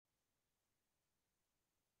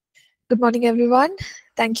Good morning, everyone.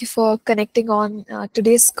 Thank you for connecting on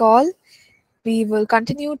today's call. We will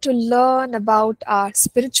continue to learn about our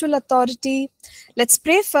spiritual authority. Let's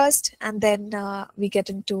pray first, and then we get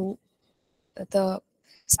into the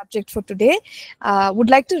subject for today. Would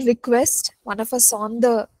like to request one of us on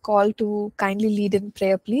the call to kindly lead in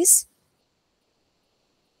prayer, please.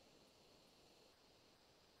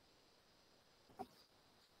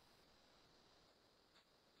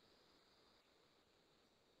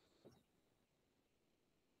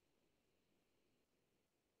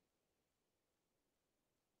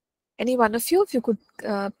 Any one of you, if you could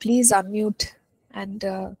please unmute and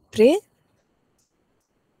pray.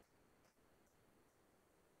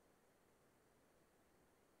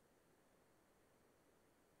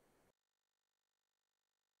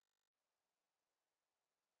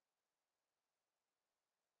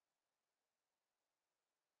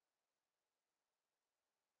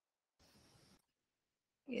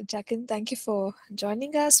 Jacqueline, thank you for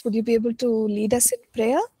joining us. Would you be able to lead us in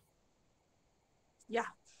prayer? Yeah,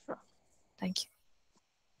 sure. Thank you.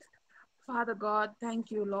 Father God, thank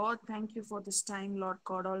you, Lord. Thank you for this time, Lord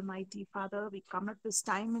God Almighty. Father, we commit this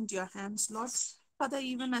time into your hands, Lord. Father,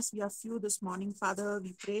 even as we are few this morning, Father,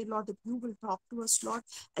 we pray, Lord, that you will talk to us, Lord.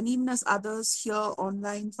 And even as others here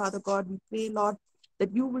online, Father God, we pray, Lord,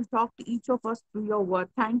 that you will talk to each of us through your word.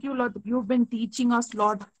 Thank you, Lord, that you've been teaching us,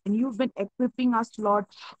 Lord, and you've been equipping us, Lord,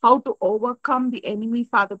 how to overcome the enemy,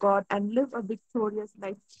 Father God, and live a victorious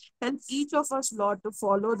life. Help each of us, Lord, to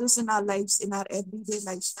follow this in our lives, in our everyday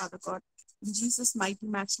lives, Father God. In Jesus' mighty,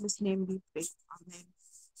 matchless name we pray. Amen.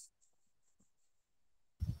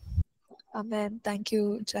 Amen. Thank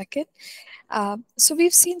you, Jacqueline. So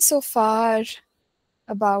we've seen so far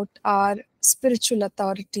about our spiritual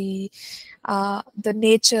authority, the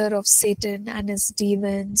nature of Satan and his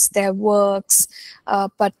demons, their works,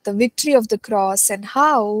 but the victory of the cross and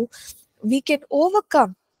how we can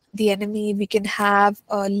overcome the enemy. We can have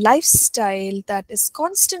a lifestyle that is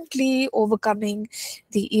constantly overcoming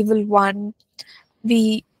the evil one.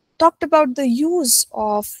 We talked about the use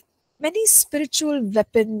of many spiritual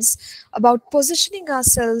weapons, about positioning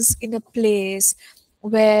ourselves in a place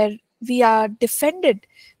where we are defended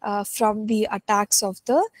from the attacks of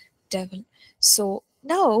the devil. So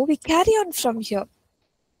now we carry on from here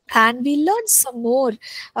and we learn some more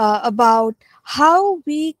about how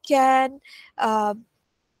we can uh,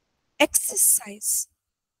 exercise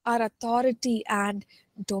our authority and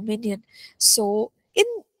dominion. So, in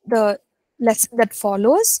the lesson that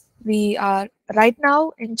follows, we are right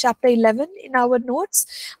now in chapter 11 in our notes.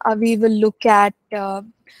 We will look at uh,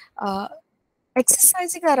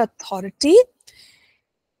 exercising our authority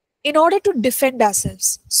in order to defend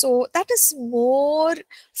ourselves. So, that is more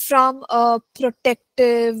from a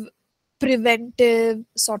protective, preventive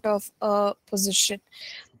sort of position.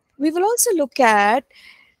 We will also look at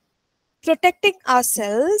protecting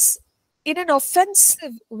ourselves in an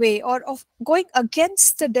offensive way or of going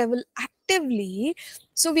against the devil actively.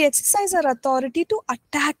 So we exercise our authority to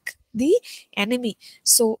attack the enemy.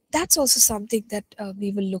 So that's also something that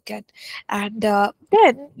we will look at. And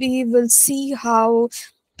then we will see how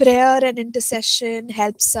prayer and intercession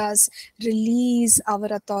helps us release our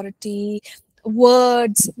authority.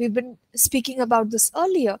 Words, we've been speaking about this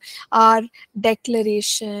earlier, our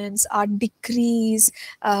declarations, our decrees,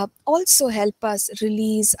 also help us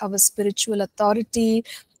release our spiritual authority.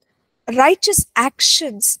 Righteous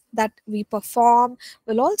actions that we perform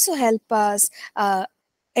will also help us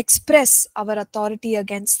express our authority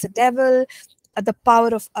against the devil. The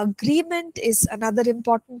power of agreement is another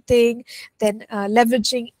important thing. Then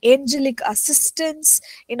leveraging angelic assistance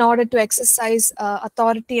in order to exercise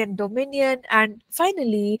authority and dominion. And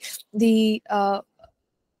finally, the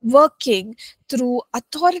working through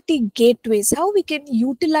authority gateways, how we can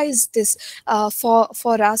utilize this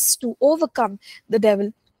for us to overcome the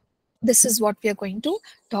devil. This is what we are going to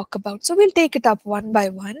talk about. So we'll take it up one by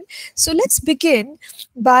one. So let's begin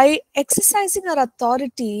by exercising our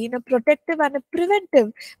authority in a protective and a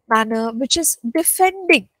preventive manner, which is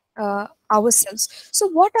defending ourselves. So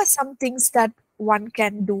what are some things that one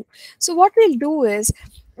can do? So what we'll do is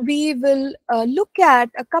we will look at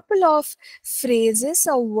a couple of phrases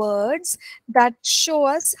or words that show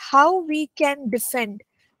us how we can defend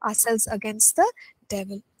ourselves against the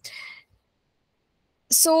devil.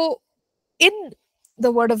 So in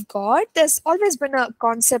the word of God, there's always been a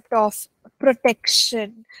concept of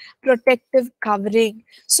protection, protective covering.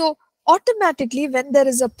 So automatically when there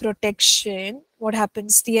is a protection, what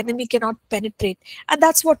happens? The enemy cannot penetrate. And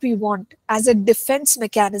that's what we want as a defense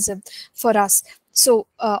mechanism for us. So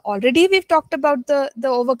already we've talked about the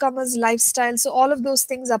overcomer's lifestyle. So all of those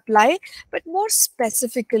things apply, but more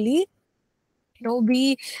specifically,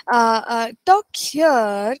 We talk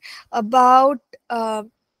here about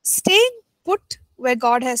staying put where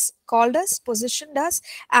God has called us, positioned us,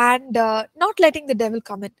 and not letting the devil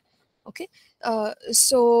come in. Okay,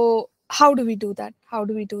 so how do we do that? How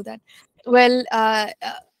do we do that? Well,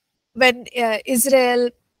 when Israel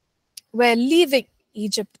were leaving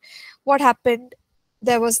Egypt, what happened?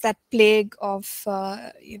 There was that plague of,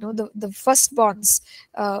 the firstborns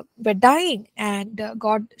were dying, and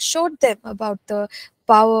God showed them about the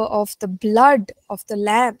power of the blood of the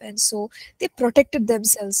lamb, and so they protected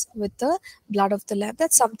themselves with the blood of the lamb.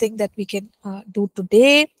 That's something that we can do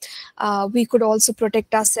today. We could also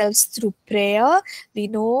protect ourselves through prayer. We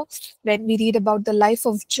know when we read about the life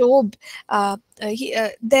of Job,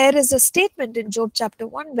 there is a statement in Job chapter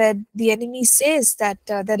 1 where the enemy says that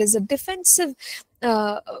there is a defensive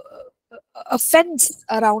a fence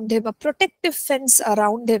around him, a protective fence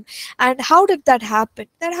around him. And how did that happen?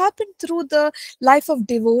 That happened through the life of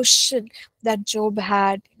devotion that Job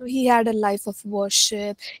had. He had a life of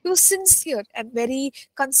worship. He was sincere and very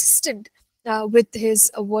consistent with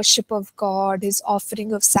his worship of God, his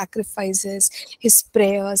offering of sacrifices, his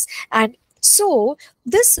prayers. And so,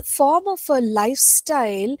 this form of a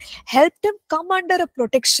lifestyle helped him come under a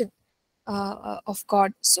protection of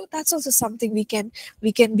God. So that's also something we can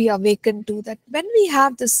be awakened to, that when we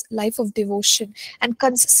have this life of devotion and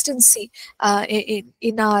consistency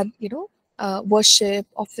in our worship,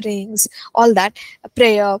 offerings, all that,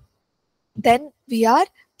 prayer, then we are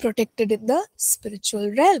protected in the spiritual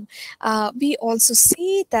realm. We also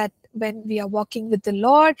see that when we are walking with the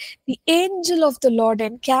Lord, the angel of the Lord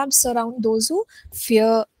encamps around those who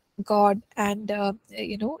fear God, and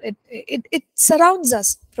it surrounds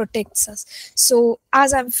us, protects us. So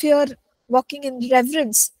as I'm fear walking in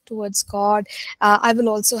reverence towards God, I will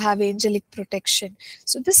also have angelic protection.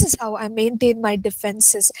 So this is how I maintain my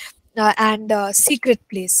defenses and secret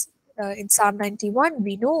place. In Psalm 91,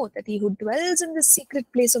 we know that he who dwells in the secret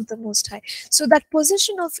place of the Most High. So that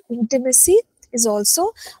position of intimacy is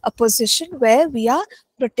also a position where we are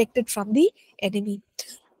protected from the enemy.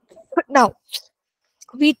 But now,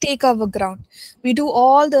 we take our ground. We do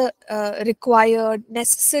all the required,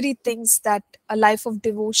 necessary things that a life of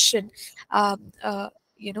devotion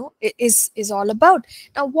is all about.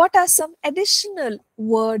 Now, what are some additional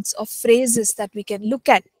words or phrases that we can look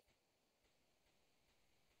at?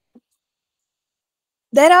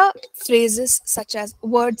 There are phrases such as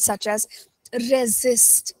words such as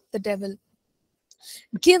resist the devil,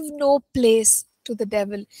 give no place to the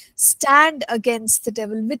devil, stand against the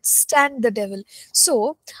devil, withstand the devil.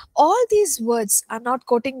 So all these words are not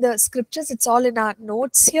quoting the scriptures, it's all in our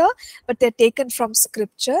notes here, but they're taken from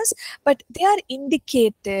scriptures, but they are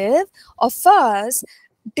indicative of us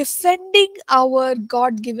defending our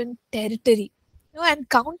God-given territory, and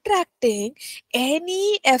counteracting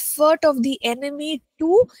any effort of the enemy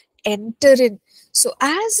to enter in. So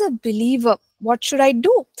as a believer, what should I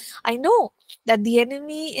do? I know that the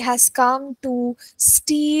enemy has come to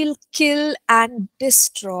steal, kill, and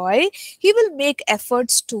destroy. He will make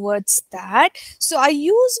efforts towards that. So I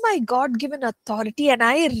use my God given authority and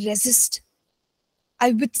I resist,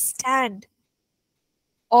 I withstand,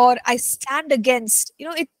 or I stand against.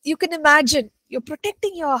 You can imagine you're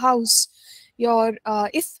protecting your house.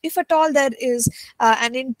 If at all there is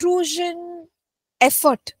an intrusion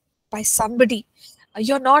effort by somebody,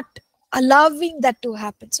 you're not allowing that to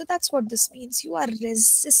happen. So that's what this means. You are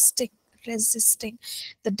resisting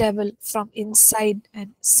the devil from inside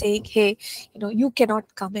and saying, hey, you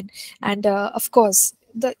cannot come in. And of course,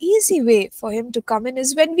 the easy way for him to come in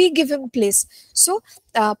is when we give him place. So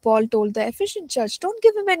Paul told the Ephesian church, don't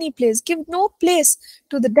give him any place, give no place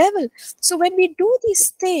to the devil. So when we do these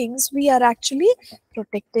things, we are actually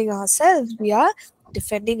protecting ourselves, we are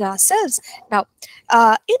defending ourselves. Now,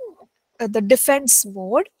 in the defense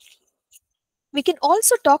mode, we can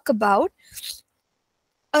also talk about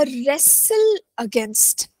a wrestle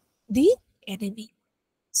against the enemy.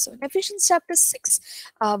 So in Ephesians chapter 6,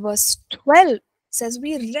 verse 12 says,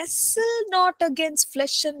 we wrestle not against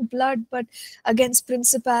flesh and blood, but against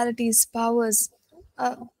principalities, powers.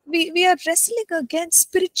 We are wrestling against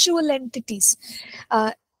spiritual entities.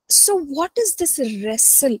 So what is this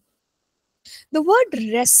wrestle? The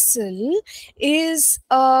word wrestle is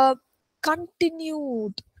a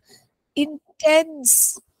continued,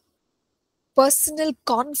 intense personal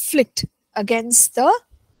conflict against the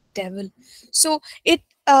devil. So it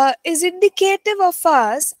is indicative of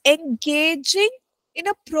us engaging in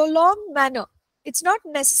a prolonged manner. It's not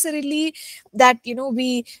necessarily that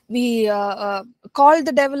we call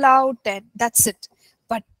the devil out and that's it,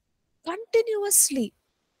 but continuously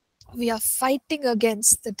we are fighting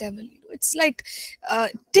against the devil. It's like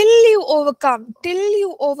till you overcome, till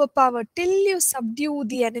you overpower, till you subdue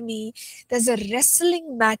the enemy, there's a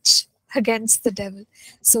wrestling match against the devil.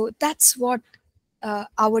 So that's what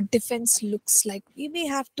our defense looks like. We may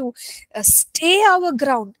have to stay our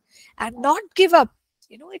ground and not give up.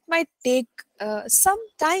 It might take some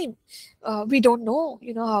time. We don't know,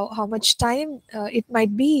 how much time it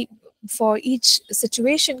might be for each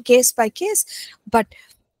situation, case by case, but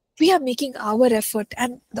we are making our effort,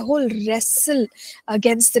 and the whole wrestle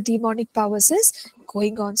against the demonic powers is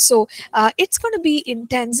going on. So it's going to be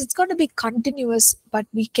intense, it's going to be continuous, but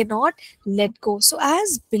we cannot let go. So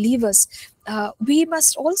as believers, we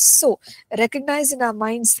must also recognize in our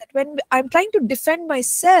minds that when I'm trying to defend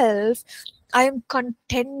myself, I am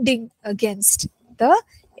contending against the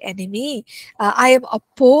enemy. I am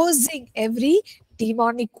opposing every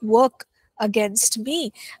demonic work against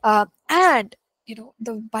me. And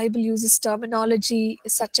the Bible uses terminology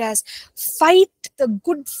such as fight the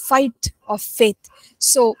good fight of faith.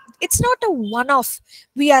 So it's not a one-off.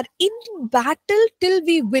 We are in battle till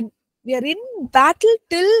we win. We are in battle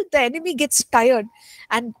till the enemy gets tired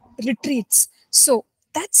and retreats. So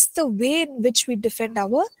that's the way in which we defend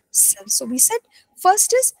ourselves. So we said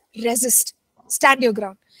first is resist, stand your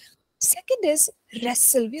ground. Second is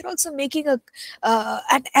wrestle. We're also making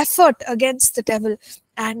an effort against the devil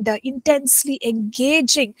and intensely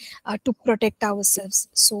engaging to protect ourselves.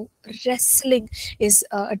 So wrestling is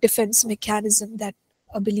a defense mechanism that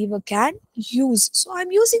a believer can use. So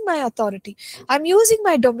I'm using my authority, I'm using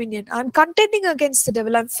my dominion, I'm contending against the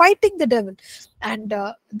devil, I'm fighting the devil, and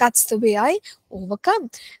that's the way I overcome.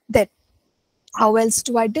 Then how else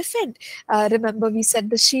do I defend? Remember, we said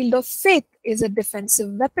the shield of faith is a defensive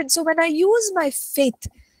weapon. So when I use my faith,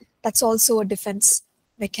 that's also a defense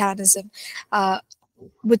mechanism.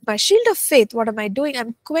 With my shield of faith, what am I doing?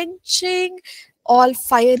 I'm quenching all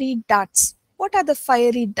fiery darts. What are the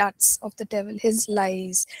fiery darts of the devil? His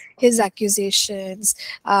lies, his accusations,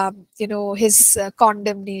 his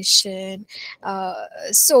condemnation.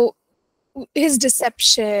 So his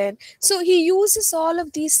deception. So he uses all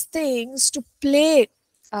of these things to play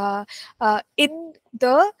in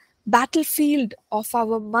the battlefield of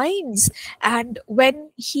our minds. And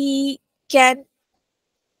when he can,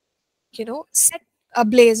 set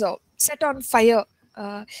ablaze or set on fire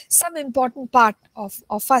some important part of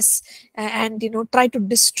us, and try to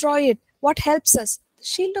destroy it, what helps us? The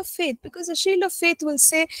shield of faith, because the shield of faith will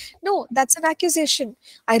say, no, that's an accusation,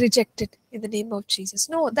 I reject it in the name of Jesus.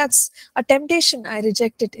 No, that's a temptation, I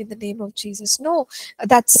reject it in the name of Jesus. No,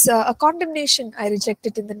 that's a condemnation, I reject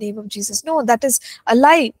it in the name of Jesus. No, that is a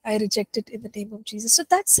lie, I reject it in the name of Jesus. So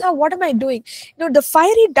that's what am I doing? The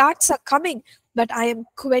fiery darts are coming, but I am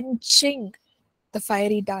quenching the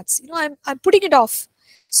fiery darts. I'm putting it off.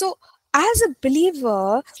 So as a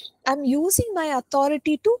believer, I'm using my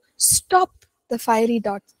authority to stop the fiery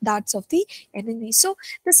darts of the enemy. So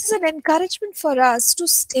this is an encouragement for us to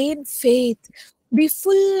stay in faith, be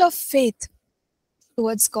full of faith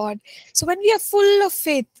towards God. So when we are full of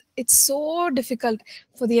faith, it's so difficult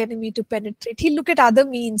for the enemy to penetrate. He'll look at other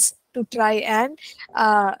means to try and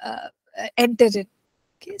enter it.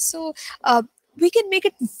 Okay, so we can make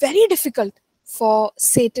it very difficult for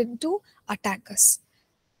Satan to attack us.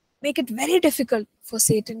 Make it very difficult for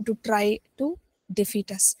Satan to try to defeat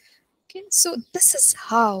us. Okay, so this is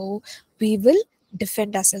how we will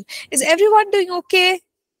defend ourselves. Is everyone doing okay?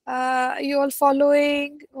 Are you all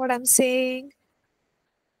following what I'm saying?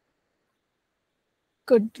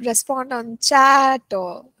 Could respond on chat,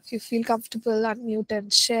 or if you feel comfortable, unmute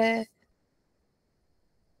and share.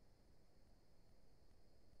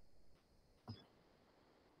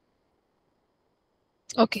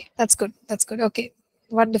 Okay, that's good. That's good. Okay,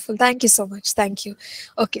 wonderful. Thank you so much. Thank you.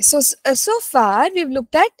 Okay, so so far we've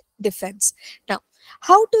looked at defense. Now,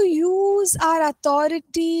 how to use our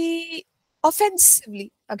authority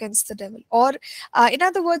offensively against the devil, or in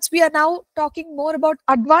other words, we are now talking more about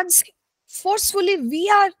advancing forcefully. We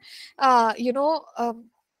are,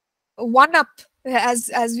 one up,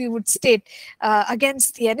 as we would state,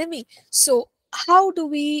 against the enemy. So how do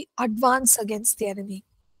we advance against the enemy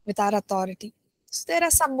with our authority? So there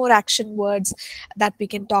are some more action words that we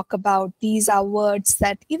can talk about. These are words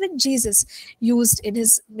that even Jesus used in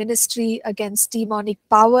his ministry against demonic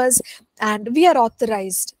powers, and we are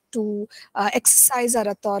authorized to exercise our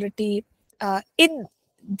authority in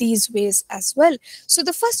these ways as well. So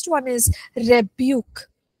the first one is rebuke,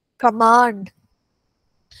 command.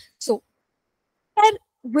 So there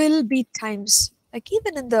will be times, like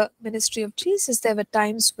even in the ministry of Jesus, there were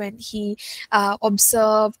times when he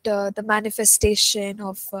observed the manifestation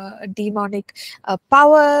of demonic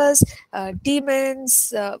powers,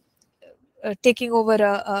 demons, taking over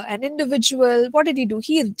an individual, what did he do?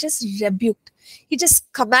 He just rebuked. He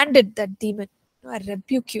just commanded that demon, I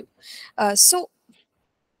rebuke you. So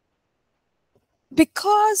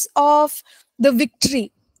because of the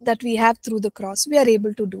victory that we have through the cross, we are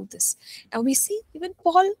able to do this. Now we see even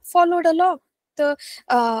Paul followed along. The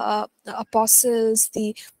apostles,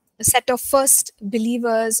 the set of first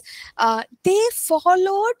believers, they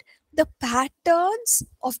followed the patterns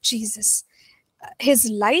of Jesus, his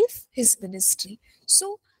life, his ministry.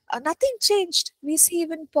 So nothing changed. We see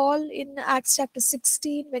even Paul in Acts chapter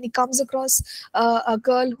 16, when he comes across a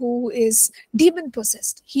girl who is demon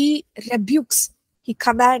possessed, he rebukes, he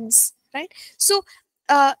commands, right? So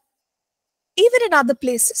uh, even in other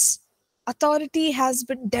places, authority has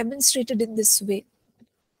been demonstrated in this way.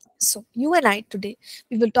 So you and I today,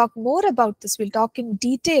 we will talk more about this. We'll talk in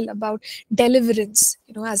detail about deliverance,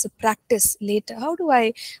 as a practice later. How do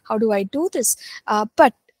I do this?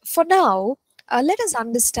 But for now, let us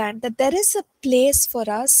understand that there is a place for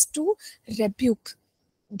us to rebuke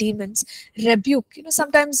demons. Rebuke,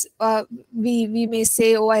 sometimes we may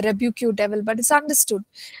say, oh, I rebuke you, devil, but it's understood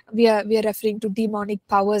we are referring to demonic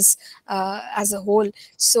powers as a whole.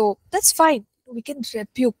 So that's fine. We can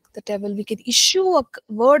rebuke the devil. We can issue a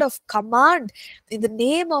word of command in the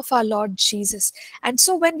name of our Lord Jesus. And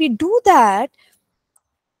so when we do that,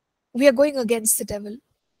 we are going against the devil,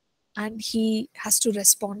 and he has to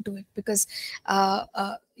respond to it, because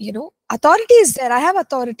authority is there. I have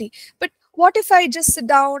authority. But what if I just sit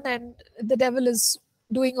down and the devil is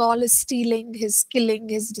doing all his stealing, his killing,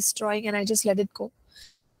 his destroying, and I just let it go?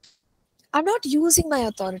 I'm not using my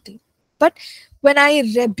authority. But when I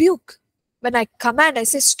rebuke, when I command, I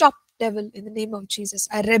say, stop, devil, in the name of Jesus.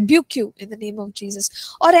 I rebuke you in the name of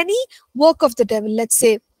Jesus. Or any work of the devil. Let's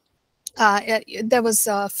say there was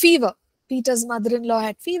fever. Peter's mother-in-law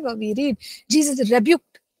had fever. We read Jesus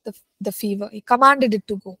rebuked the fever. He commanded it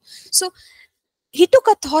to go. So he took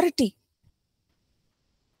authority.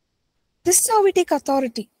 This is how we take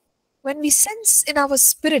authority. When we sense in our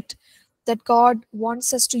spirit that God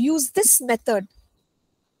wants us to use this method,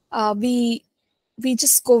 we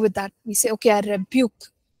just go with that. We say, okay, I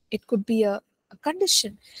rebuke. It could be a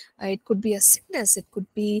condition. It could be a sickness. It could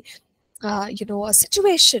be a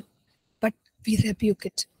situation. But we rebuke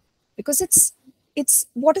it, because it's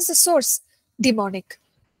what is the source? Demonic.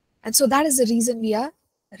 And so that is the reason we are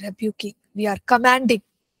rebuking, we are commanding,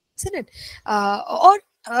 isn't it? Or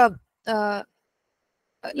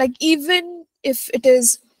like, even if it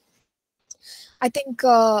is, I think,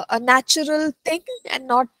 a natural thing and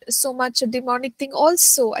not so much a demonic thing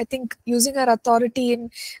also, I think using our authority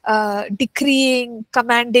in decreeing,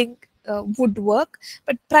 commanding would work.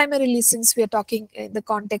 But primarily, since we are talking in the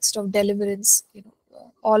context of deliverance,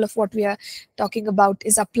 all of what we are talking about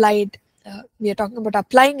is applied. We are talking about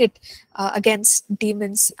applying it against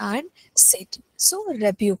demons and Satan. So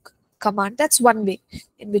rebuke, command, that's one way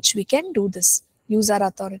in which we can do this. Use our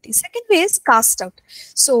authority. Second way is cast out.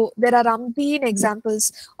 So there are umpteen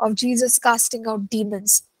examples of Jesus casting out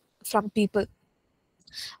demons from people.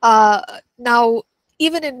 Now,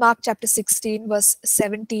 even in Mark chapter 16, verse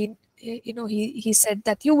 17, he said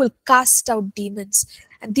that you will cast out demons,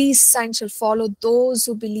 and these signs shall follow those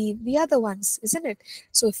who believe. We are the ones, isn't it?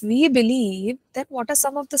 So if we believe, then what are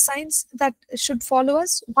some of the signs that should follow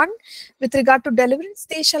us? One, with regard to deliverance,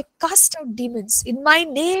 they shall cast out demons. In my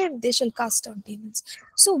name, they shall cast out demons.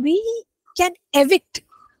 So we can evict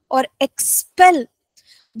or expel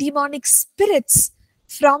demonic spirits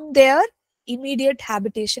from their immediate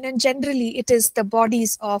habitation, and generally it is the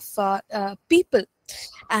bodies of people,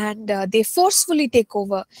 and they forcefully take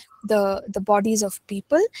over the bodies of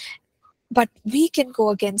people. But we can go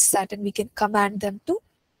against that, and we can command them to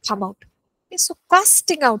come out. Okay, so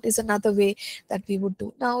casting out is another way that we would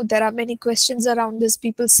do. Now there are many questions around this.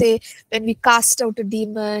 People say, when we cast out a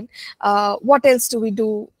demon, what else do we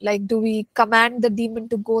do? Like, do we command the demon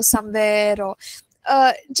to go somewhere? Or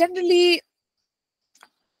generally,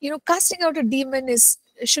 casting out a demon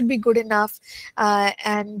should be good enough.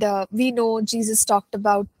 And we know Jesus talked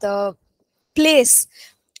about the place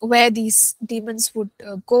where these demons would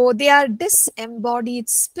go. They are disembodied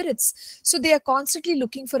spirits, so they are constantly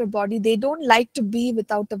looking for a body. They don't like to be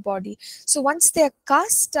without a body. So once they are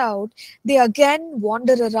cast out, they again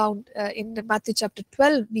wander around. In Matthew chapter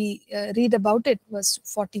 12, we read about it. Verse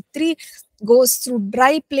 43, goes through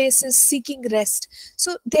dry places seeking rest.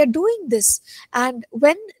 So they are doing this, and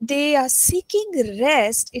when they are seeking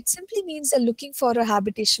rest, it simply means they're looking for a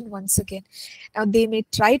habitation once again. Now they may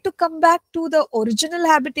try to come back to the original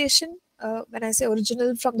habitation. When I say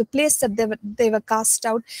original, from the place that they were cast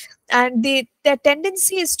out, and their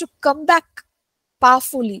tendency is to come back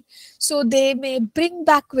powerfully, so they may bring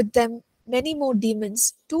back with them many more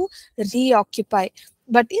demons to reoccupy.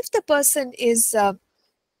 But if the person is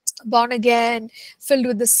born again, filled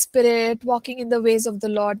with the Spirit, walking in the ways of the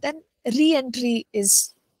Lord, then re-entry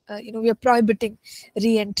is, we are prohibiting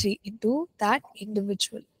re-entry into that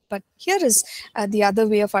individual. But here is the other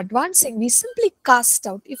way of advancing. We simply cast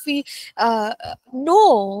out. If we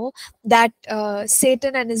know that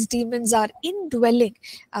Satan and his demons are indwelling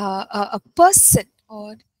a person,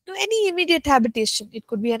 or any immediate habitation, it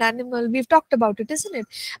could be an animal, we've talked about it, isn't it?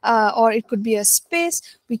 Or it could be a space,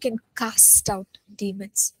 we can cast out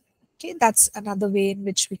demons. Okay, that's another way in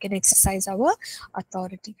which we can exercise our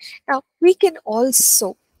authority. Now, we can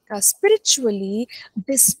also spiritually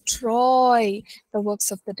destroy the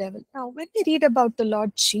works of the devil. Now, when we read about the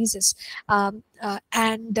Lord Jesus and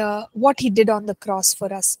what he did on the cross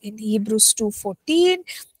for us in Hebrews 2:14,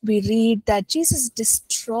 we read that Jesus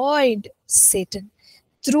destroyed Satan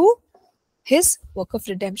through his work of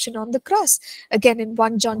redemption on the cross. Again, in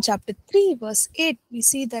 1 John chapter 3, verse 8, we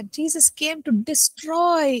see that Jesus came to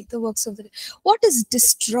destroy the works of the devil. What is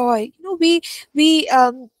destroy? We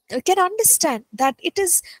can understand that it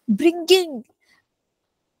is bringing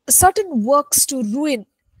certain works to ruin.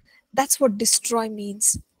 That's what destroy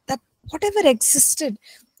means. That whatever existed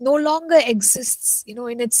no longer exists,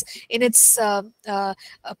 in its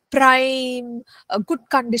prime, good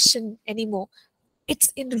condition anymore.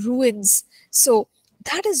 It's in ruins. So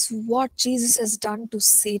that is what Jesus has done to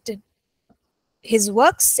Satan. His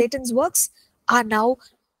works, Satan's works, are now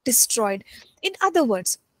destroyed. In other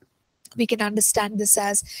words, we can understand this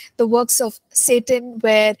as the works of Satan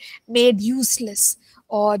were made useless,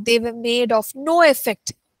 or they were made of no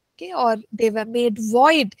effect, okay, or they were made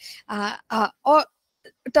void, or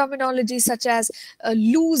terminology such as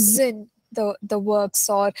loosen the works,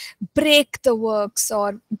 or break the works,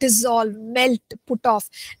 or dissolve, melt, put off.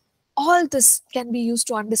 All this can be used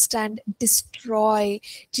to understand destroy.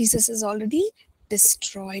 Jesus is already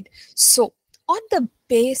destroyed. So, on the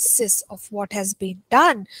basis of what has been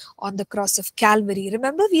done on the cross of Calvary,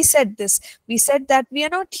 remember we said this. We said that we are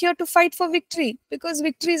not here to fight for victory, because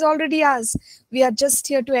victory is already ours. We are just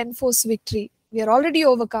here to enforce victory. We are already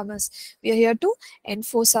overcomers. We are here to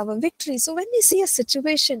enforce our victory. So when we see a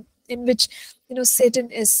situation in which Satan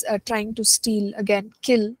is trying to steal, again,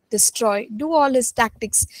 kill, destroy, do all his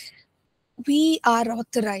tactics, we are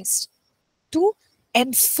authorized to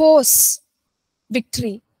enforce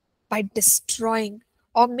victory by destroying,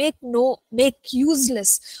 or make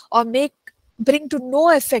useless, or bring to no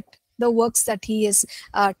effect the works that he is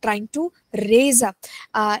trying to raise up.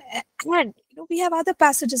 And we have other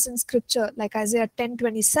passages in scripture like Isaiah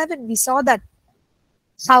 10:27. We saw that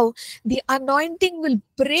how the anointing will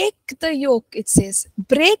break the yoke. It says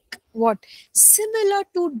break what? Similar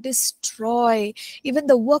to destroy. Even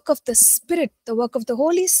the work of the Spirit, the work of the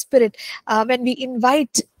Holy Spirit, when we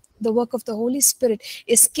invite the work of the Holy Spirit,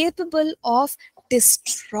 is capable of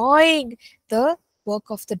destroying the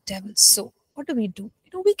work of the devil. So what do?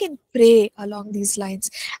 We can pray along these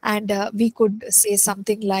lines, and we could say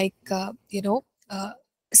something like,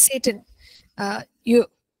 Satan,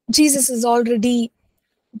 Jesus is already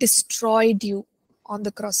destroyed you on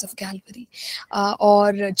the cross of Calvary,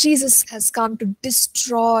 or Jesus has come to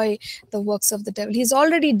destroy the works of the devil. He's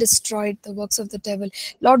already destroyed the works of the devil.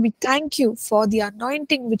 Lord, we thank you for the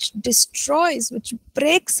anointing which destroys, which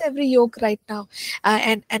breaks every yoke right now.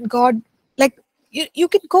 And God, like, you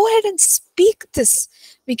can go ahead and speak this.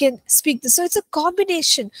 We can speak this. So it's a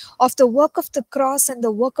combination of the work of the cross and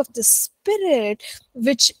the work of the Spirit,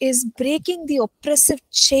 which is breaking the oppressive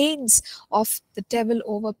chains of the devil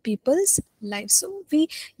over people's lives. So we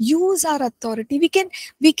use our authority. We can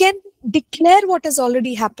declare what has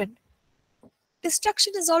already happened.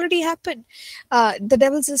 Destruction has already happened. The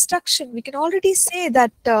devil's destruction. We can already say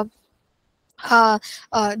that the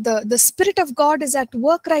Spirit of God is at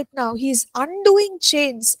work right now. He's undoing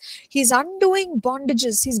chains. He's undoing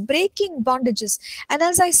bondages. He's breaking bondages. And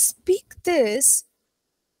as I speak this,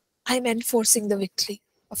 I'm enforcing the victory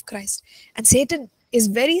of Christ. And Satan is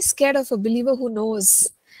very scared of a believer who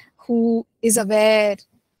knows, who is aware,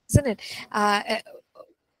 isn't it?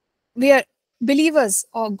 We are believers,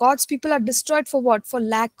 or God's people are destroyed for what? For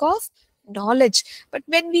lack of knowledge. But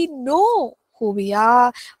when we know who we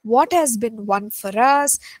are, what has been won for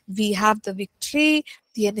us, we have the victory.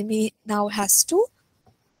 The enemy now has to,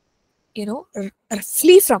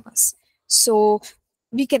 flee from us. So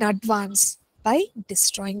we can advance by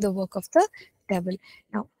destroying the work of the devil.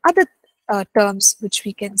 Now, other terms which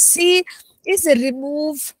we can see is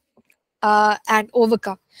remove and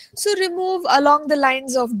overcome. So remove along the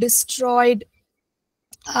lines of destroyed,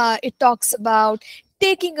 It talks about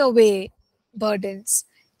taking away burdens,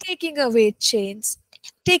 taking away chains,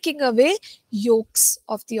 taking away yokes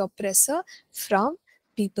of the oppressor from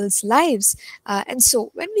people's lives. And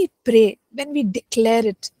so when we pray, when we declare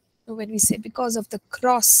it, when we say, because of the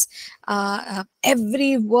cross,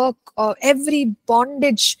 every work or every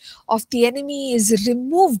bondage of the enemy is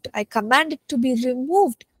removed. I command it to be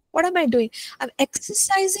removed. What am I doing? I'm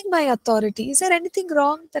exercising my authority. Is there anything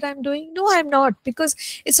wrong that I'm doing? No, I'm not, because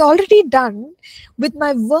it's already done. With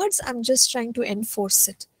my words, I'm just trying to enforce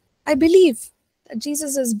it. I believe that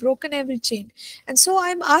Jesus has broken every chain. And so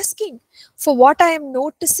I'm asking for what I am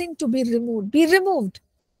noticing to be removed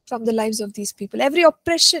from the lives of these people. Every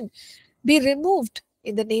oppression be removed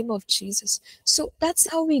in the name of Jesus. So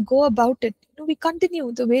that's how we go about it. We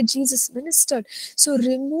continue the way Jesus ministered. So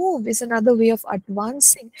remove is another way of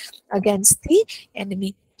advancing against the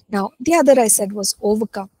enemy. Now, the other I said was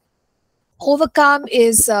overcome. Overcome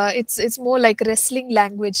is it's more like wrestling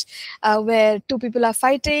language, where two people are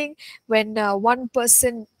fighting. When one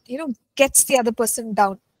person gets the other person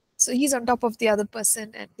down, so he's on top of the other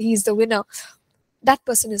person and he's the winner. That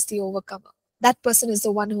person is the overcomer. That person is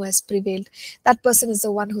the one who has prevailed. That person is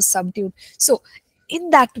the one who subdued. So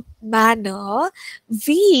in that manner,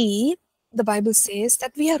 the Bible says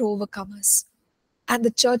that we are overcomers. And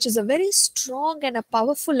the church is a very strong and a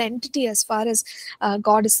powerful entity as far as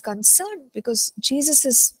God is concerned, because Jesus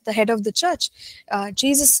is the head of the church.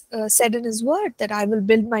 Jesus said in his word that I will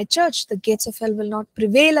build my church, the gates of hell will not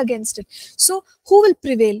prevail against it. So who will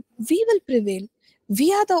prevail? We will prevail.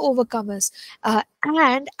 We are the overcomers.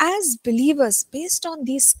 And as believers, based on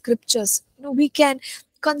these scriptures, we can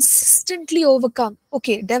consistently overcome.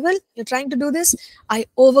 Okay, devil, you're trying to do this. I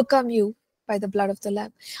overcome you by the blood of the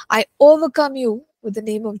Lamb. I overcome you with the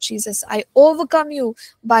name of Jesus. I overcome you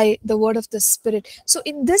by the word of the Spirit. So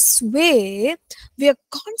in this way, we are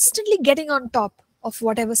constantly getting on top of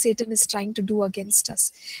whatever Satan is trying to do against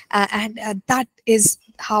us. And that is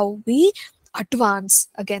how we advance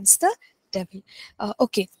against the devil.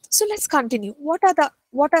 Okay, so let's continue. What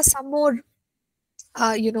are some more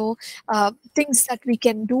things that we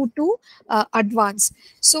can do to advance?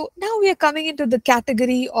 So now we are coming into the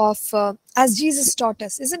category of as Jesus taught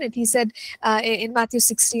us, isn't it? He said in Matthew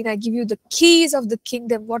 16, I give you the keys of the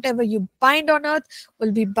kingdom. Whatever you bind on earth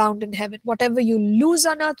will be bound in heaven. Whatever you loose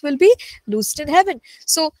on earth will be loosed in heaven.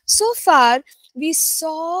 So far we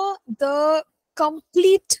saw the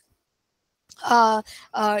complete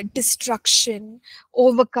destruction,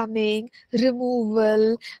 overcoming,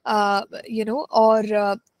 removal,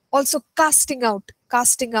 or also casting out,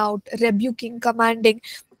 rebuking, commanding.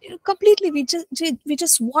 Completely, we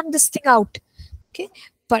just want this thing out. Okay,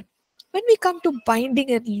 but when we come to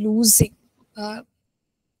binding and losing,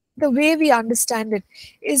 the way we understand it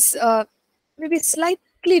is maybe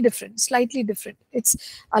slightly different. Slightly different. It's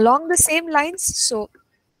along the same lines. So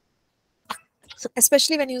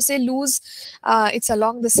especially when you say lose, it's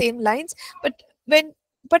along the same lines. But when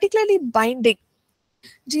particularly binding,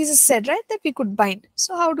 Jesus said, right, that we could bind.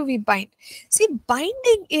 So how do we bind? See,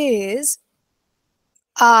 binding is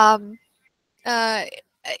um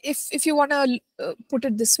if you want to put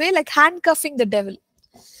it this way, like handcuffing the devil.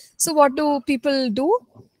 So what do people do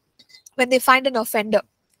when they find an offender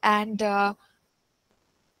and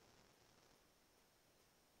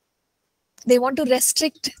they want to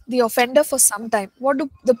restrict the offender for some time? What do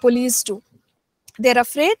the police do? They're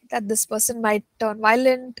afraid that this person might turn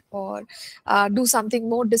violent or do something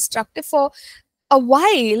more destructive for a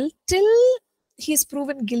while, till he's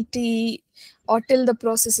proven guilty or till the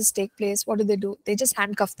processes take place. What do? They just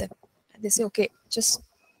handcuff them. And they say, okay, just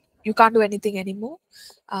you can't do anything anymore.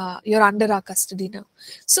 You're under our custody now.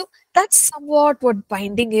 So that's somewhat what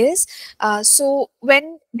binding is. So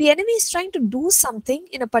when the enemy is trying to do something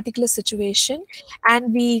in a particular situation,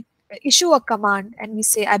 and we issue a command and we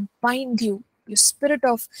say, I bind you, you spirit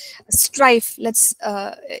of strife. Let's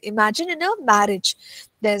imagine in a marriage,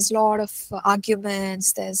 there's a lot of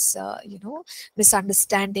arguments, there's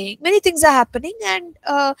misunderstanding, many things are happening, and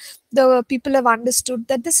the people have understood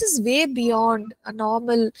that this is way beyond a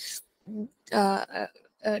normal uh,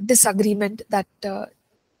 disagreement that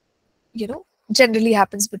generally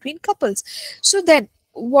happens between couples. So then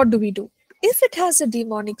what do? If it has a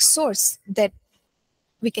demonic source, then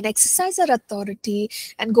we can exercise our authority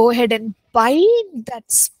and go ahead and bind that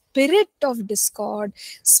spirit of discord,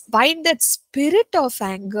 bind that spirit of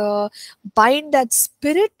anger, bind that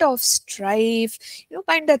spirit of strife,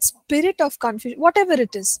 bind that spirit of confusion, whatever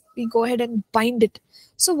it is, we go ahead and bind it.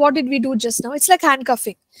 So what did we do just now? It's like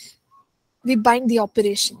handcuffing. We bind the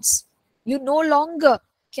operations. You no longer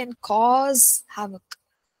can cause havoc.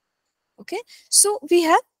 Okay, so we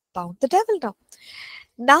have bound the devil now.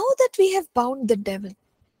 Now that we have bound the devil,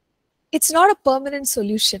 it's not a permanent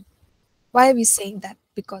solution. Why are we saying that?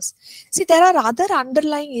 Because, see, there are other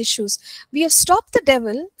underlying issues. We have stopped the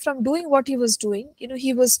devil from doing what he was doing.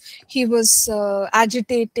 He was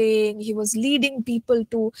agitating. He was leading people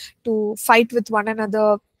to fight with one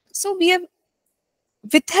another. So we have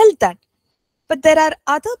withheld that. But there are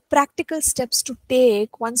other practical steps to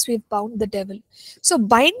take once we've bound the devil. So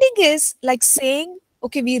binding is like saying,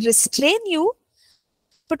 okay, we restrain you,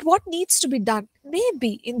 but what needs to be done?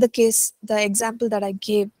 Maybe in the case, the example that I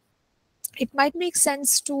gave, it might make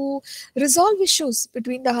sense to resolve issues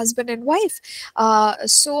between the husband and wife.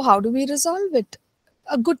 So how do we resolve it?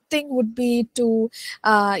 A good thing would be to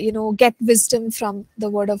get wisdom from the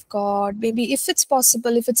word of God. Maybe if it's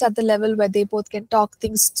possible, if it's at the level where they both can talk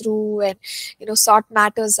things through and sort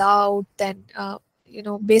matters out, then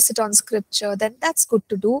base it on scripture, then that's good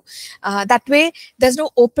to do. That way there's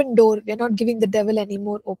no open door. We're not giving the devil any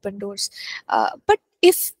more open doors. But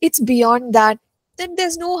if it's beyond that, then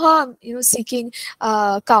there's no harm seeking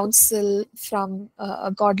counsel from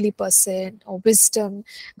a godly person, or wisdom,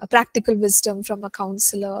 a practical wisdom from a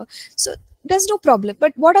counselor. So there's no problem.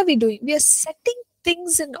 But what are we doing? We are setting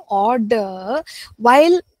things in order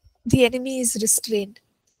while the enemy is restrained.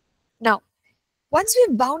 Now, once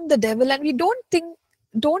we've bound the devil and we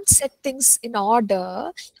don't set things in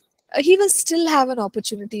order, he will still have an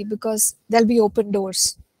opportunity, because there'll be open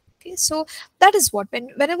doors. Okay, so that is what,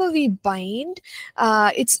 whenever we bind,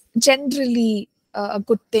 it's generally a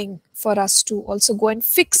good thing for us to also go and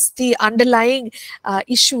fix the underlying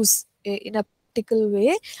issues in a practical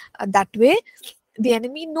way. That way the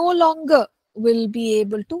enemy no longer will be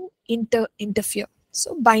able to interfere.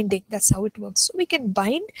 So binding, that's how it works. So we can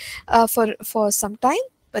bind for some time,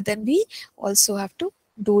 but then we also have to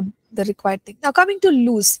do the required thing. Now, coming to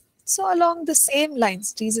loose. So along the same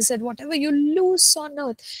lines, Jesus said, whatever you loose on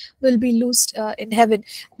earth will be loosed in heaven.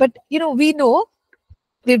 But we know,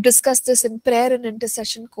 we've discussed this in prayer and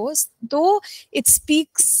intercession course, though it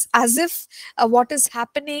speaks as if what is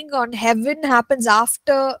happening on heaven happens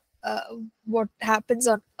after what happens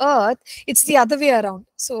on earth. It's the other way around.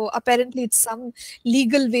 So apparently it's some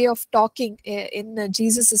legal way of talking in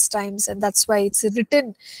Jesus's times, and that's why it's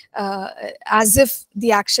written as if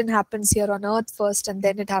the action happens here on earth first and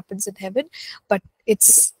then it happens in heaven. But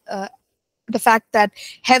it's the fact that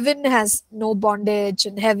heaven has no bondage,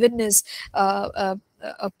 and heaven is a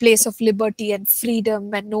place of liberty and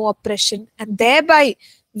freedom and no oppression, and thereby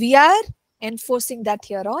we are enforcing that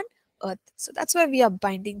here on earth. So that's why we are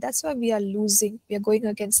binding, that's why we are losing, we are going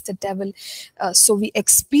against the devil. So we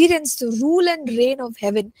experience the rule and reign of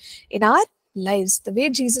heaven in our lives, the way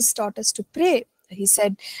Jesus taught us to pray. He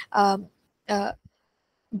said, um, uh,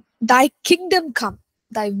 thy kingdom come,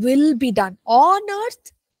 thy will be done on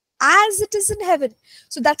earth as it is in heaven.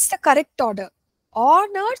 So that's the correct order. On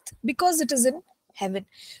earth, because it is in heaven.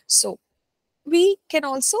 So we can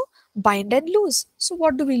also bind and lose. So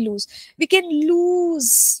what do we lose? We can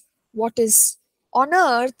lose what is on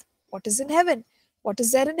earth, what is in heaven, what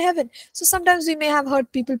is there in heaven. So sometimes we may have heard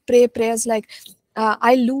people pray prayers like,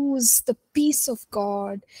 I lose the peace of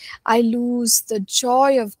God, I lose the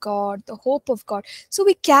joy of God, the hope of God. So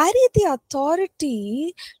we carry the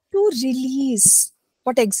authority to release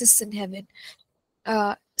what exists in heaven.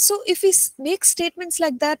 So if we make statements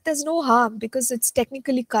like that, there's no harm, because it's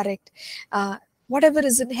technically correct. Whatever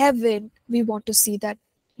is in heaven, we want to see that,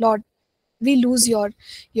 Lord, we lose your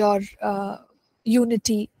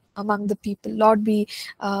unity among the people. Lord, we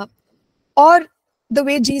or the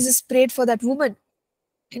way Jesus prayed for that woman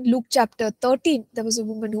in Luke chapter 13, there was a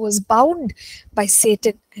woman who was bound by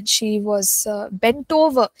Satan, and she was bent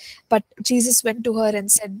over. But Jesus went to her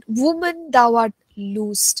and said, woman, thou art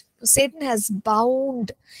loosed. Satan has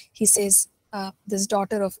bound, he says, this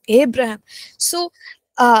daughter of Abraham. So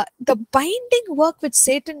the binding work which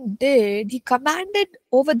Satan did, he commanded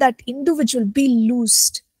over that individual, be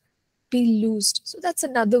loosed. Be loosed. So that's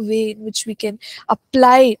another way in which we can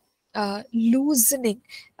apply loosening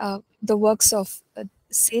the works of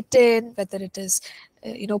Satan, whether it is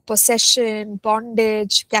possession,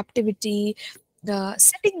 bondage, captivity,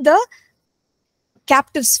 setting the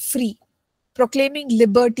captives free, proclaiming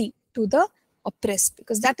liberty to the oppressed,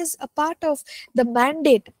 because that is a part of the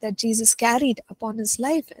mandate that Jesus carried upon his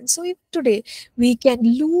life. And so if today we can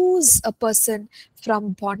lose a person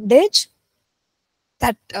from bondage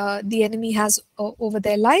that the enemy has over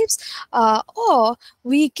their lives, or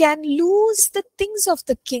we can lose the things of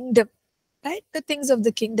the kingdom, right? The things of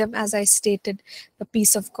the kingdom, as I stated, the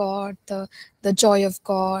peace of God, the joy of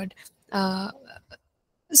God.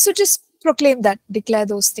 So just proclaim that, declare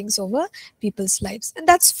those things over people's lives. And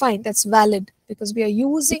that's fine, that's valid, because we are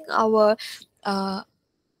using our uh,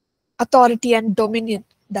 authority and dominion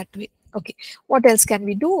that way. Okay, what else can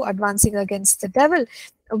we do advancing against the devil?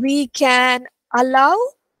 We can allow,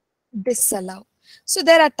 disallow. So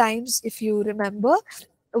there are times, if you remember,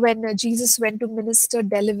 when Jesus went to minister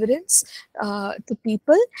deliverance to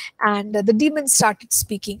people, and the demons started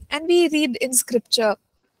speaking. And we read in scripture,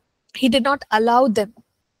 he did not allow them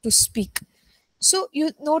to speak. So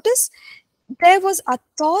you notice there was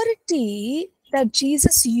authority that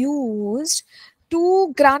Jesus used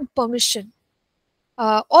to grant permission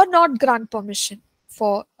or not grant permission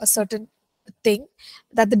for a certain thing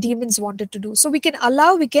that the demons wanted to do. So we can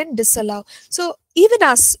allow, we can disallow. So even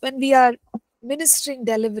us, when we are ministering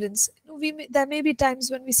deliverance, there may be times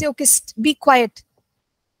when we say, okay, be quiet.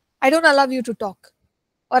 I don't allow you to talk,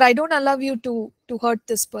 or I don't allow you to hurt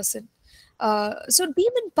this person. So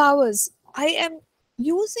demon powers, I am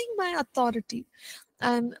using my authority,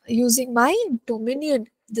 I'm using my dominion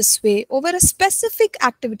this way over a specific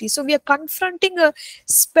activity. So we are confronting a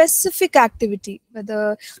specific activity,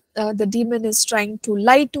 whether the demon is trying to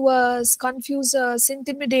lie to us, confuse us,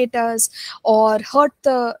 intimidate us, or hurt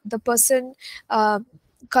the person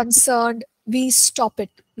concerned. We stop it.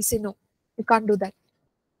 We say, no, you can't do that.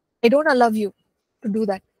 I don't allow you to do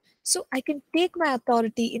that. So I can take my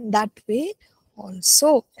authority in that way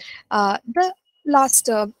also. The last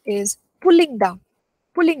term is pulling down.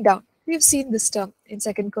 Pulling down. We've seen this term in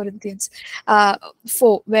 2 Corinthians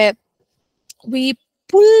 4, where we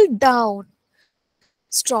pull down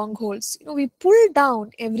strongholds. We pull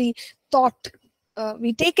down every thought.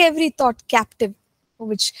 We take every thought captive,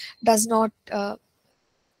 which does not,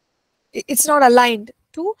 it's not aligned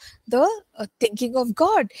to the thinking of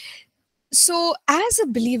God. So, as a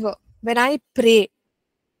believer, when I pray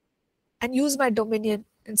and use my dominion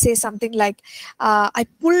and say something like, I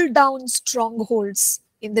pull down strongholds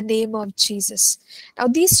in the name of Jesus. Now,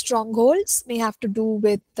 these strongholds may have to do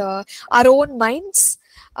with our own minds,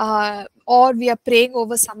 or we are praying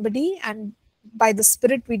over somebody, and by the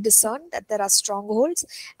Spirit, we discern that there are strongholds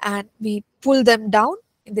and we pull them down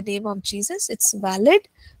in the name of Jesus. It's valid.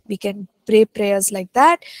 We can pray prayers like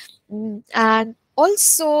that. And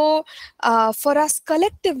also, for us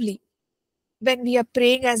collectively, when we are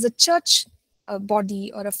praying as a church, a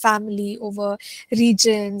body or a family over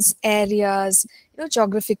regions, areas,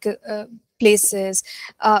 geographical places,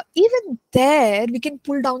 even there we can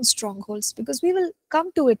pull down strongholds, because we will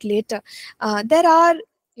come to it later. There are,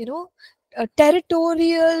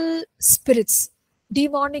 territorial spirits,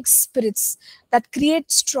 demonic spirits that create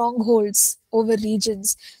strongholds over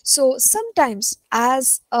regions. So sometimes,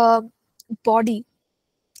 as a body,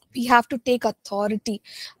 we have to take authority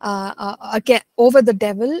again over the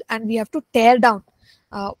devil, and we have to tear down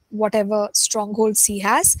whatever strongholds he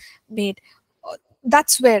has made.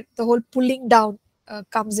 That's where the whole pulling down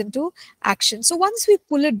comes into action. So once we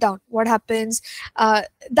pull it down, what happens?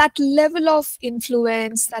 That level of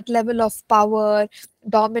influence, that level of power,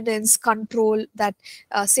 dominance, control that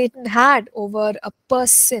Satan had over a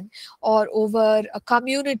person or over a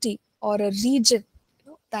community or a region,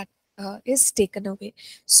 that is taken away.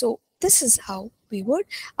 So this is how we would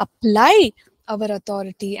apply our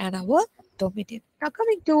authority and our dominion. Now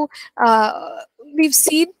coming to, we've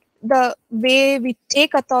seen the way we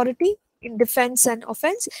take authority in defense and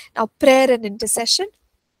offense. Now prayer and intercession,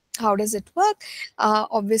 how does it work?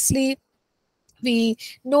 Obviously, we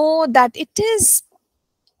know that it is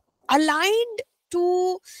aligned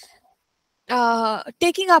to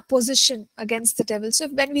taking our position against the devil. So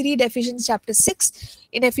when we read Ephesians chapter 6,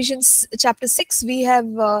 in Ephesians chapter 6, we have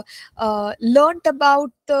learnt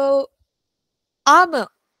about the armor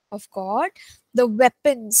of God, the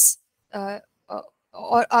weapons,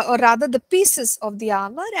 or rather the pieces of the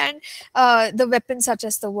armor, and the weapons such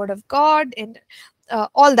as the word of God, and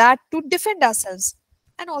all that to defend ourselves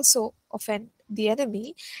and also offend the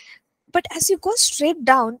enemy. But as you go straight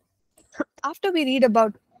down, after we read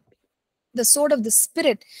about the sword of the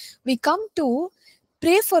Spirit, we come to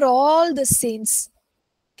pray for all the saints,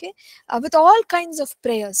 okay, with all kinds of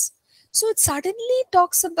prayers. So it suddenly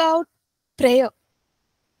talks about prayer.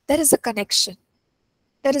 There is a connection.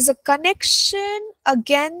 There is a connection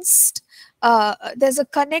against, there's a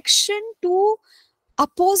connection to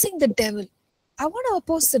opposing the devil. I want to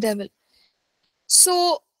oppose the devil.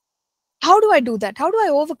 So how do I do that? How do I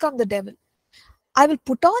overcome the devil? I will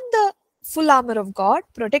put on the full armor of God,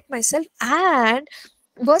 protect myself, and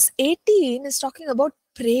verse 18 is talking about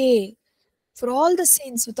pray for all the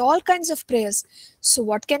saints with all kinds of prayers. So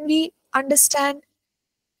what can we understand?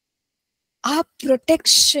 Our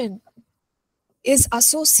protection is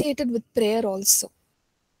associated with prayer also.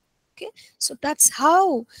 Okay, so that's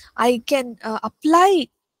how I can apply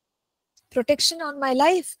protection on my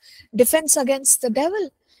life, defense against the devil,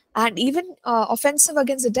 and even offensive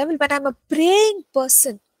against the devil. When I'm a praying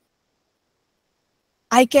person,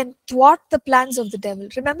 I can thwart the plans of the devil.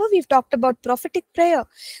 Remember, we've talked about prophetic prayer.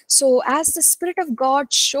 So, as the Spirit of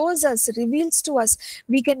God shows us, reveals to us,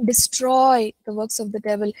 we can destroy the works of the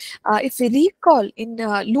devil. If we recall in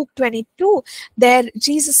Luke 22, there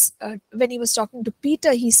Jesus, when he was talking to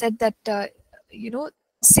Peter, he said that,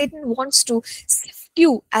 Satan wants to sift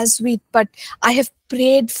you as wheat, but I have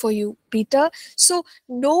prayed for you, Peter. So,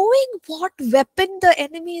 knowing what weapon the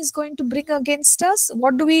enemy is going to bring against us,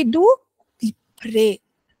 what do? We pray.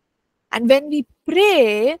 And when we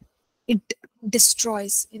pray, it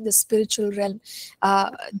destroys in the spiritual realm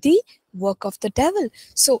the work of the devil.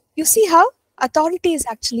 So you see how authority is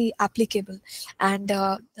actually applicable, and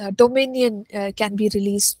dominion can be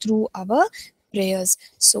released through our prayers.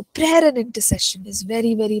 So prayer and intercession is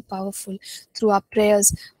very, very powerful. Through our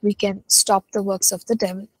prayers, we can stop the works of the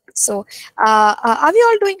devil. So are we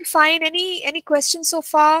all doing fine? Any questions so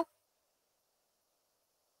far?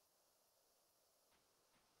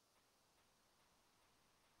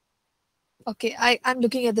 Okay, I'm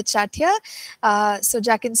looking at the chat here. So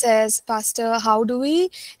Jackin says, Pastor, how do we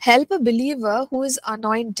help a believer who is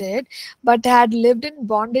anointed but had lived in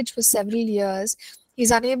bondage for several years? He's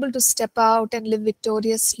unable to step out and live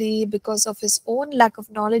victoriously because of his own lack of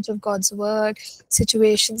knowledge of God's word,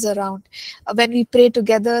 situations around. When we pray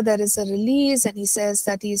together, there is a release, and he says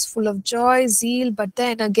that he is full of joy, zeal, but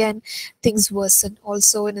then again, things worsen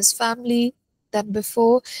also in his family than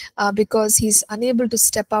before, because he's unable to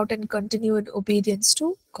step out and continue in obedience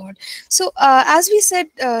to God. So, as we said,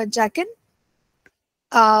 Jackin,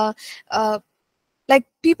 uh, uh, like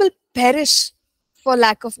people perish for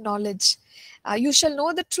lack of knowledge. You shall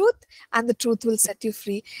know the truth, and the truth will set you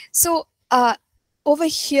free. So, over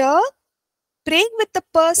here, praying with the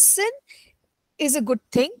person is a good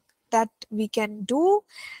thing that we can do.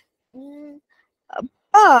 Mm,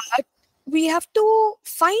 but we have to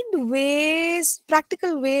find ways,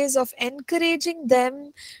 practical ways of encouraging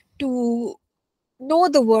them to know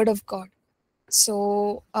the word of God.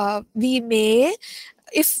 So we may,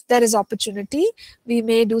 if there is opportunity, we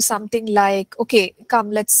may do something like, okay,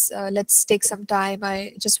 come, let's take some time.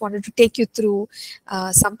 I just wanted to take you through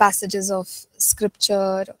some passages of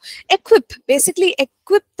scripture. Basically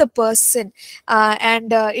equip the person,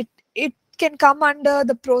 and it can come under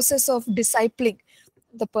the process of discipling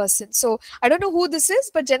the person. So I don't know who this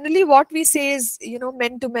is, but generally what we say is,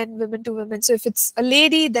 men to men, women to women. So if it's a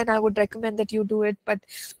lady, then I would recommend that you do it. But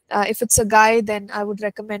if it's a guy, then I would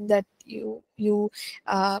recommend that you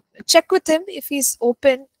check with him. If he's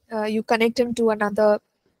open, you connect him to another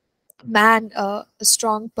man, a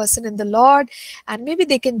strong person in the Lord, and maybe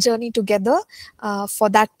they can journey together for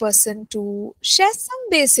that person to share some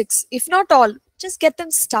basics, if not all. Just get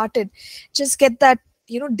them started, just get that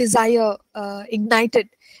desire ignited,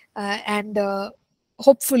 and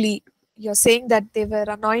hopefully you're saying that they were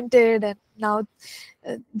anointed and now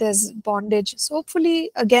there's bondage. So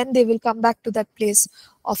hopefully again they will come back to that place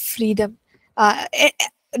of freedom.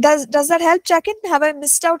 Does that help, Jackin? Have I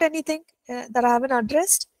missed out anything that I haven't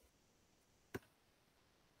addressed?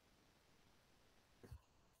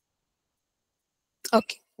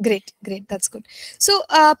 Okay, great, great. That's good. So,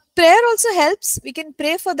 prayer also helps. We can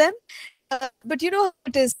pray for them, but you know how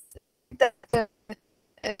it is that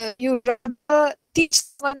you rather teach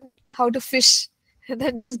someone how to fish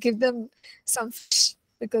than just give them some fish,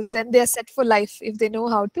 because then they are set for life if they know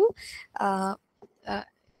how to, uh, uh,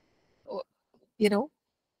 o- you know,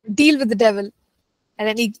 deal with the devil at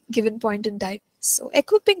any given point in time. So,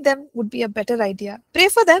 equipping them would be a better idea. Pray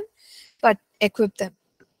for them, but equip them.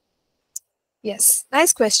 Yes,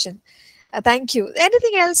 nice question. Thank you.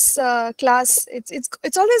 Anything else, class?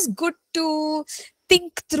 It's always good to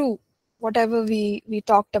think through whatever we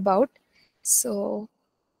talked about. So,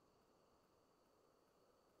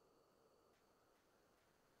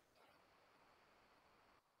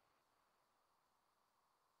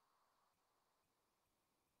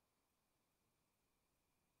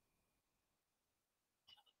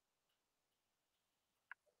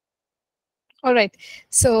 all right.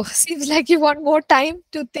 So seems like you want more time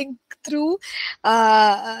to think through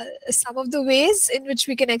some of the ways in which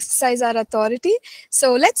we can exercise our authority.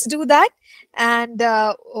 So let's do that. And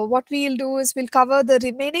what we'll do is we'll cover the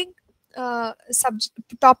remaining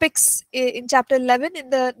topics in chapter 11 in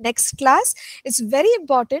the next class. It's very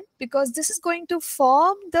important because this is going to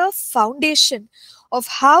form the foundation of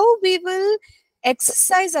how we will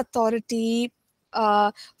exercise authority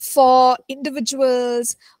for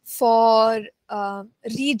individuals, for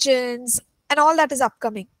regions, and all that is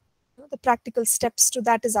upcoming. The practical steps to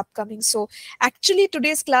that is upcoming. So actually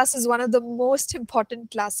today's class is one of the most important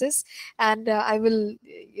classes, and I will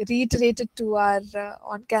reiterate it to our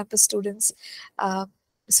on-campus students, uh,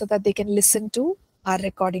 so that they can listen to our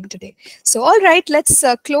recording today. So all right, let's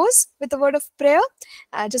close with a word of prayer.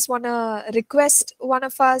 I just want to request one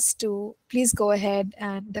of us to please go ahead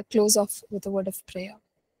and close off with a word of prayer.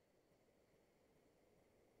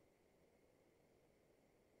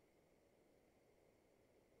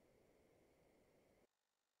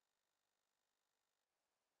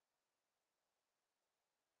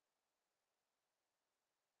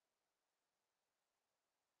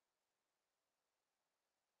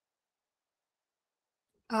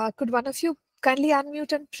 Could one of you kindly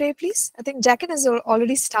unmute and pray, please? I think Jackin has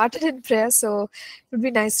already started in prayer, so it would be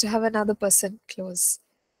nice to have another person close.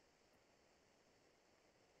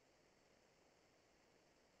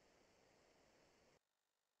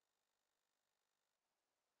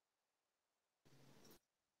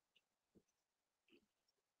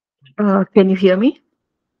 Can you hear me?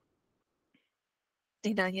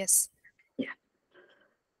 Nina, yes. Yeah.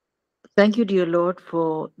 Thank you, dear Lord,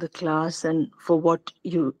 for the class and for what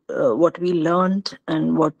we learned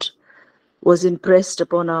and what was impressed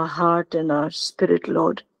upon our heart and our spirit,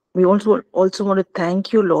 Lord. We also want to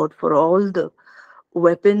thank you, Lord, for all the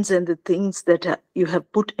weapons and the things that you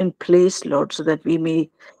have put in place, Lord, so that we may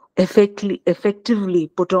effectively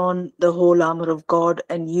put on the whole armor of God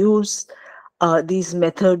and use these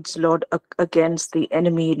methods, Lord, against the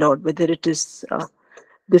enemy, Lord, whether it is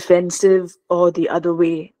defensive or the other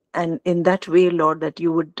way. And in that way, Lord, that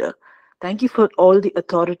you would thank you for all the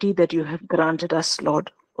authority that you have granted us,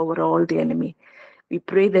 Lord, over all the enemy. We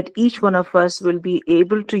pray that each one of us will be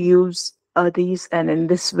able to use these and in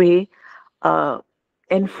this way uh,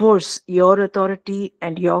 enforce your authority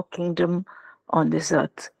and your kingdom on this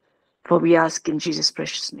earth. For we ask in Jesus'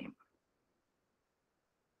 precious name.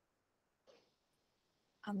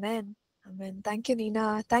 Amen. Amen. Thank you,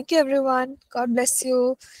 Nina. Thank you, everyone. God bless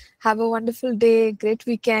you. Have a wonderful day, great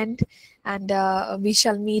weekend, and we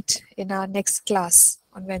shall meet in our next class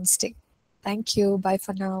on Wednesday. Thank you. Bye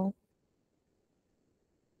for now.